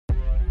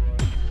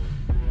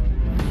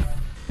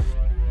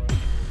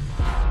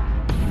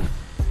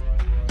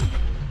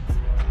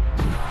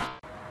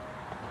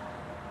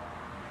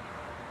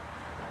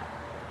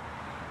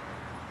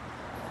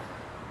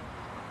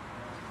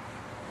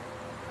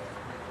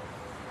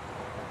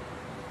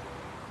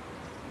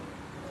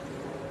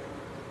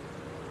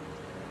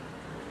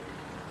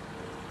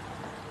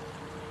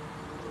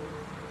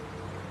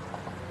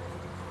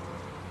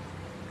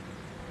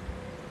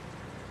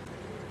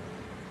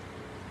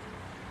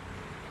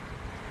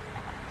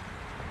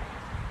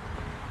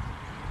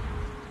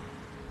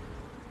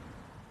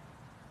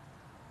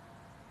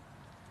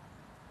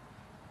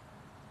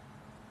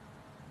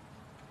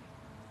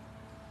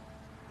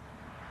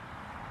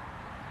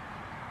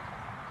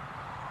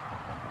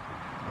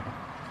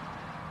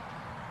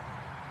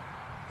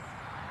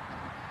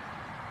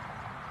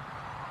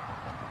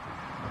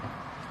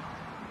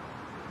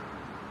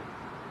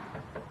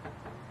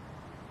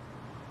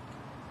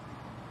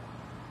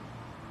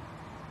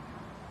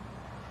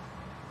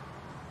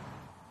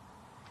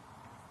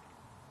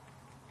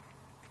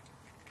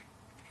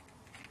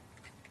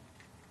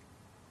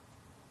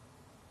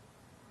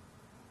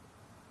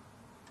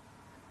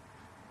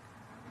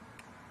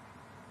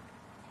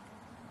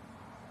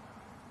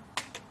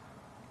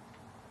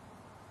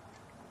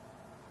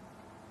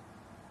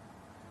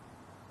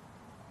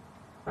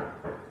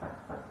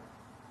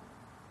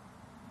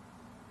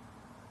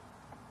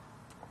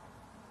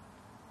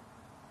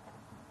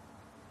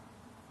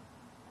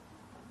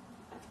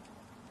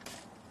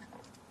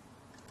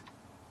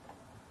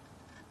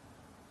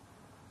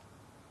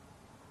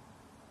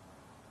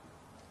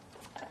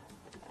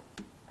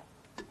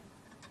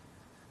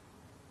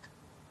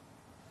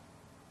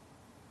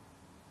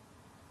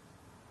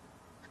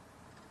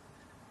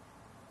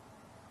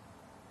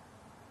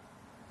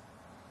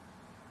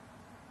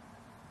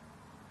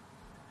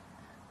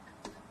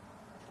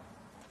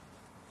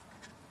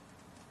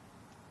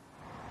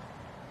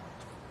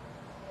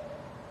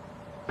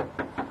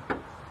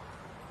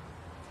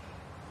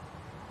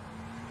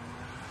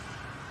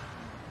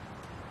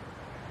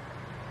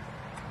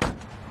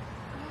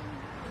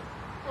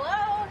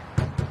Hello?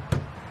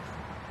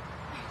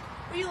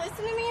 Will you listen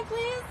to me,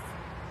 please?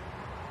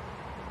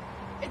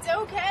 It's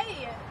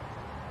okay.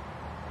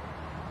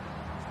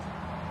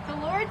 The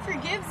Lord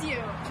forgives you.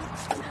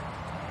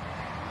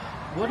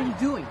 What are you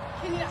doing?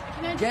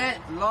 Can I Get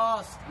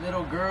lost,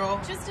 little girl.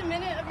 just a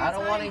minute of your I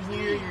don't want to time,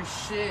 hear please? your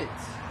shit.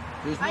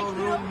 There's I no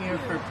can room help here you.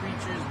 for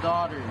preacher's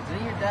daughters.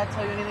 Didn't your dad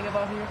tell you anything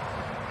about here?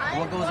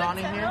 What goes on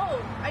in here?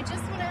 Help. I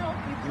just want to help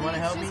you. Please. You want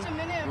to help me? Just a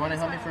minute. You want to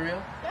help me time. for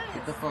real? Yes.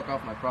 Get the fuck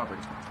off my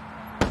property.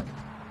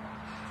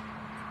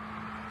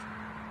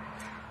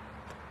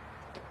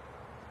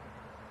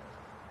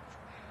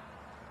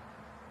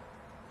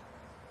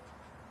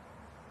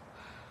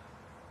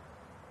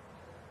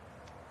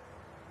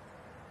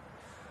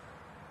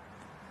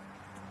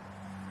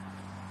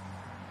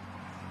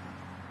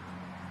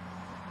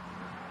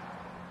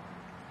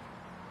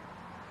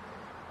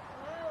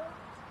 Hello?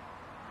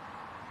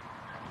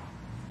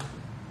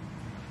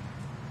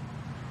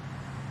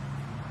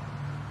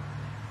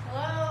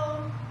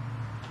 Hello?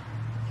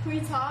 Can we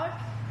talk?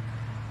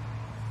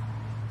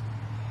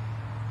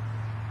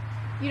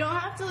 You don't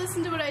have to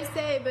listen to what I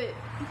say, but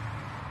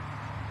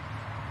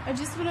I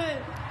just want to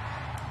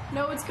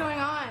know what's going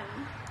on.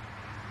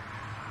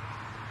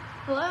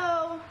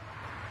 Hello?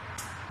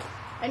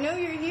 I know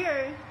you're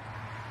here.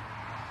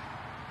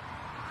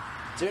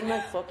 Didn't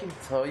I fucking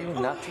tell you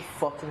not to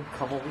fucking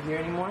come over here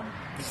anymore?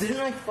 Didn't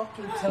I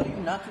fucking tell you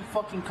not to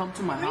fucking come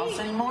to my house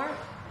anymore?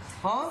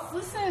 Huh?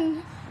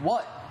 Listen,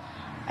 What?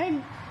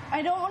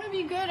 I don't want to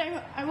be good.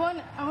 I want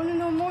to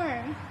know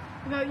more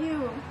about you.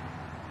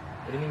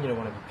 What do you mean you don't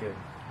want to be good?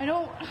 I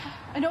don't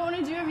want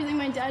to do everything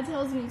my dad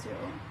tells me to.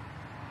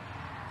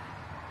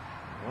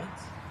 What?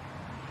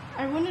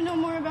 I want to know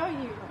more about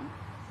you.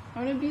 I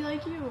want to be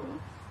like you.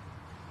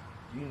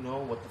 Do you know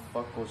what the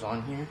fuck goes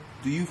on here?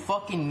 Do you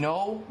fucking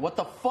know what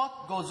the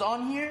fuck goes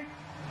on here?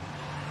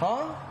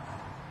 Huh?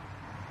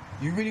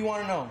 You really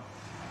want to know?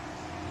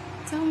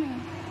 Tell me.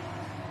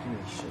 Give me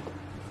shit.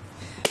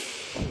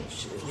 Give me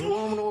shit. You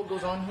want to know what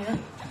goes on here?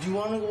 Do you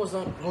want to know what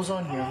goes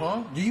on here,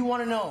 huh? Do you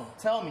want to know?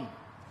 Tell me.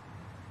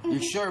 You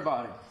sure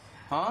about it?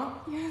 Huh?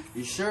 Yes.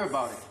 You sure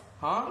about it?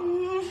 Huh?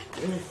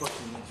 Give me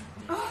fucking answer.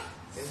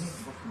 Give me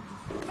fucking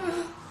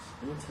answer.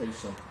 Let me tell you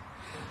something.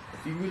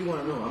 If you really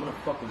want to know, I'm gonna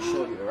fucking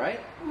show you, alright?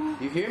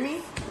 You hear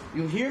me?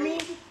 You hear me?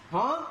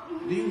 Huh?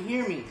 Do you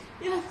hear me?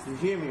 Yes. You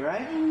hear me,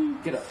 right?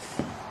 Get up.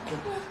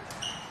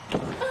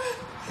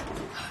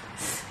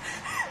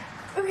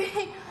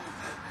 Okay.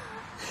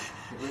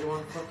 You really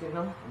want to fucking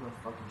know? I'm gonna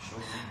fucking show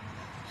you.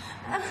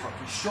 I'm gonna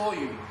fucking show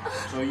you.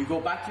 So you go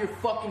back to your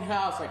fucking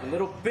house like a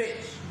little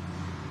bitch.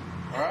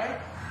 Alright?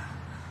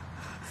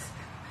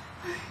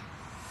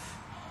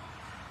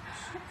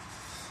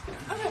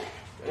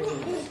 Get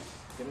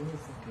in your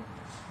fucking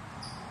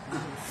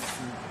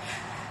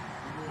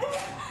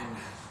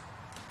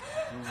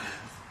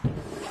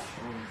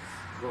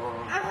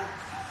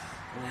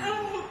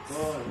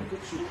God, look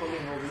at you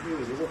coming over here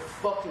with a little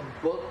fucking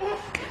book,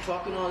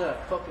 talking all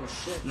that fucking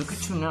shit. Look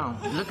at you now.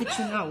 Look at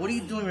you now. What are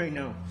you doing right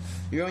now?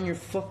 You're on your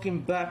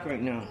fucking back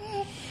right now.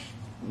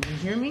 You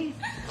hear me?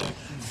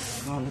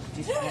 God, look at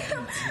these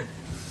fucking teeth.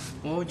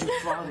 What would your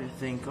father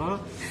think, huh?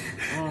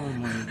 Oh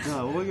my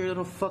God, what would your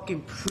little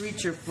fucking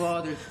preacher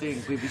father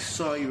think if he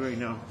saw you right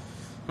now?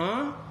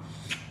 Huh?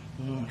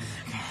 Oh my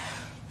God.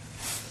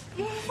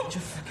 Put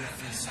your fucking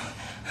face on.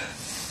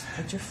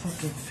 Put your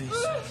fucking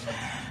face on.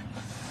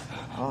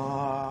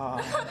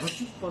 Don't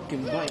you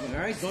fucking bite me,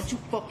 alright? Don't you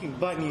fucking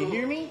bite me, you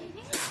hear me?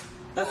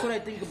 That's what I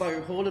think about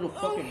your whole little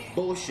fucking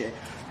bullshit.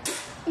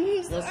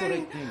 That's what I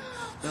think.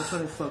 That's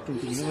what I fucking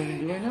think. You know what you're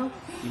doing right now?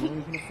 You know what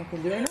you're gonna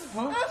fucking do right now?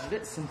 Huh?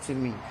 Listen to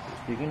me.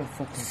 You're gonna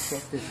fucking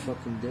suck this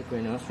fucking dick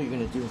right now. That's what you're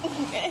gonna do.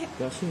 Okay.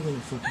 That's what you're gonna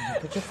fucking do.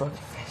 Put your fucking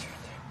face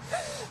right there.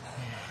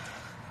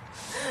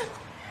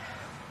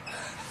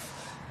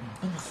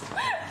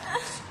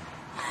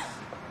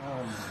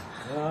 Oh my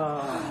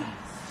God.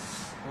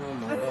 Oh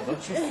my God.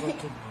 Don't you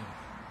fucking...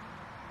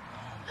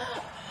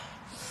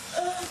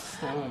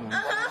 Oh my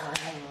God.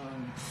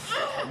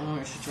 Oh,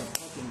 you're such a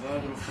fucking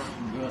bad little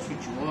fucking girl. That's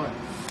what you are.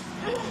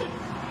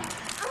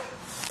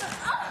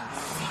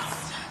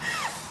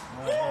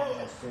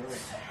 Oh, stay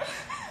right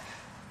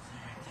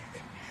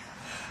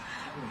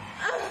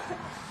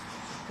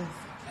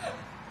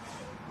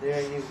there.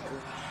 There you go.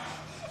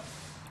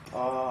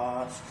 Oh,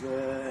 that's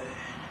good.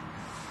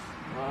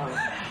 Oh,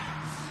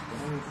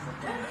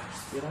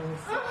 get on your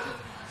fucking...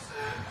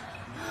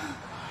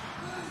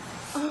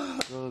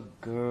 Good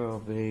girl,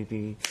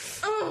 baby.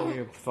 Oh,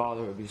 your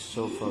father would be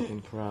so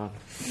fucking proud.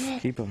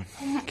 Keep on.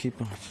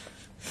 Keep on.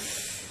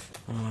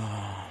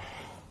 Oh.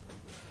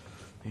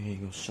 There you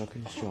go.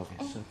 Sucking and stroking.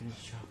 Sucking and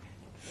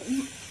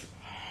stroking.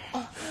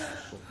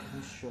 Sucking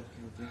and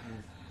stroking with your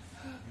hand.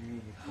 There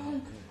you go.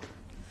 Good.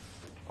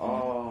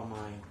 Oh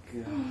my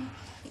God.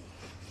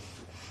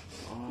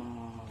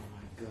 Oh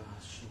my God.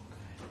 So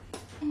good.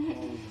 Oh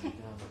my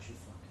God. What you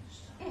fucking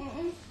stop.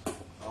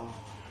 Oh.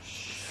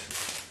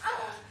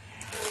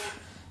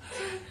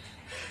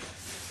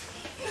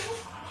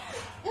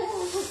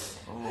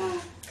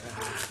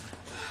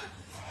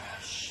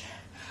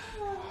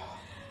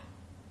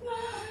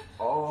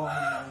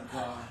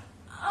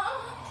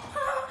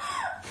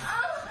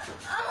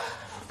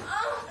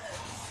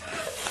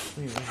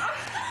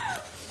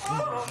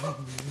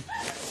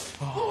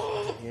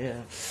 Oh,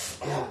 yeah.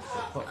 Yeah.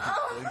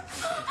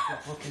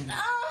 Fucking.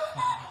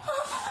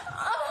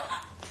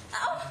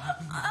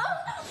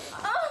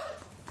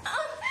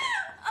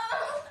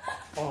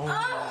 Oh my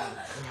God.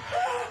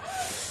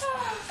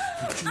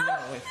 Don't you run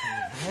away from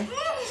me, okay?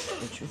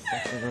 Don't you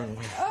fucking run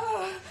away.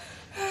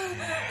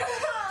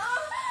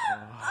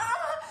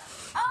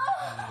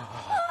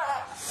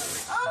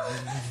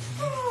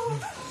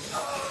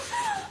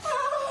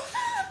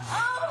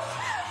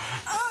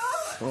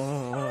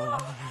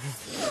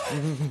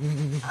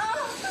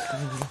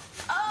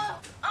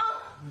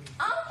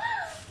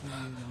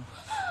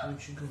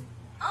 Where'd you go?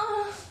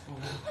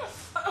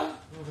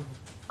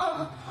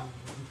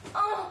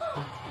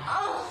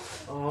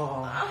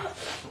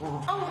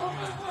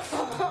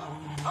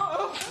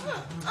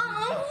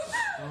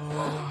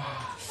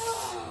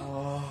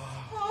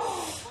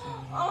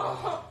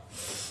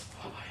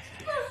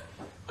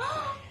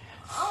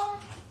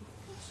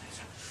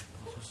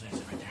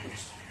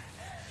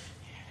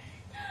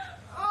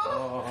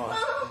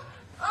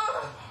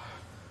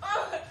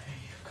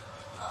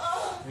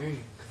 There you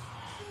go.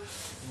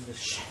 The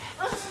shit.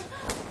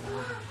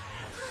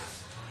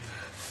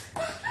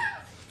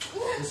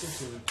 Listen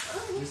to me.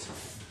 Listen to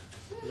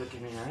me. Look at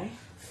me, alright?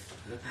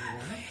 Look at me,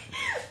 alright?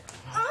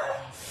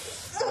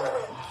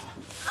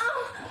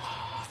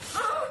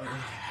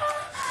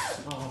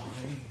 Oh,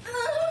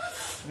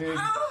 there you go.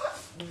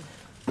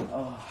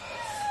 Oh.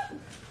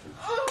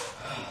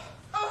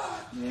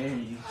 There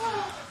you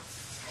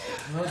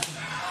go. Look.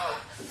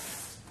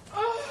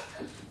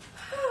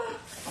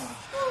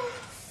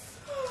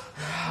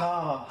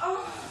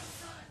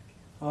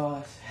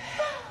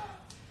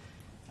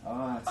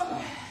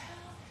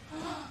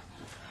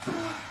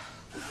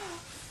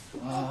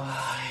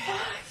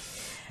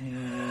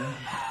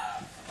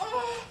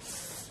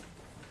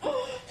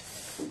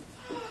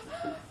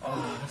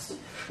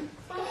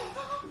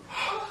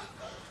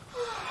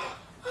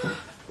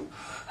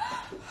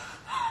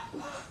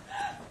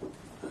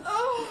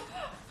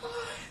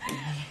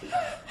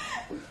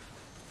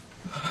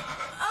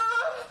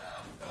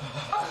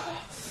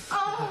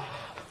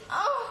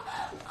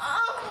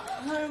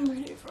 I'm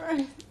ready for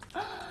it.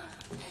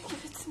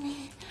 Give it to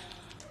me.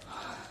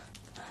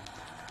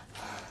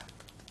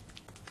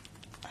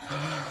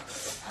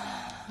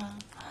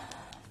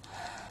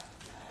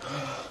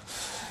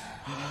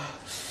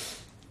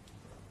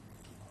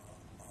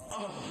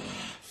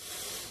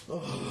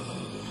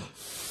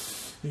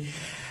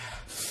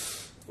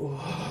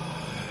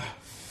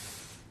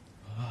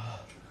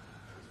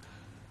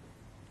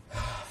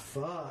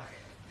 Fuck.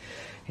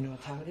 You know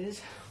what time it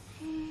is?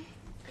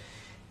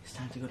 It's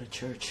time to go to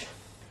church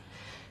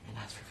and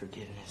ask for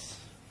forgiveness.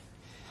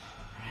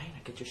 Alright?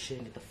 Now get your shit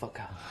and get the fuck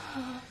out.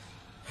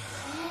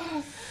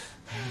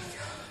 There you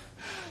go.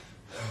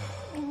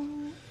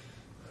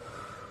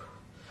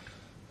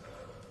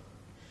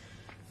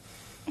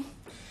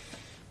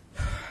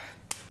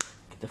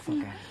 Get the fuck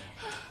out of here.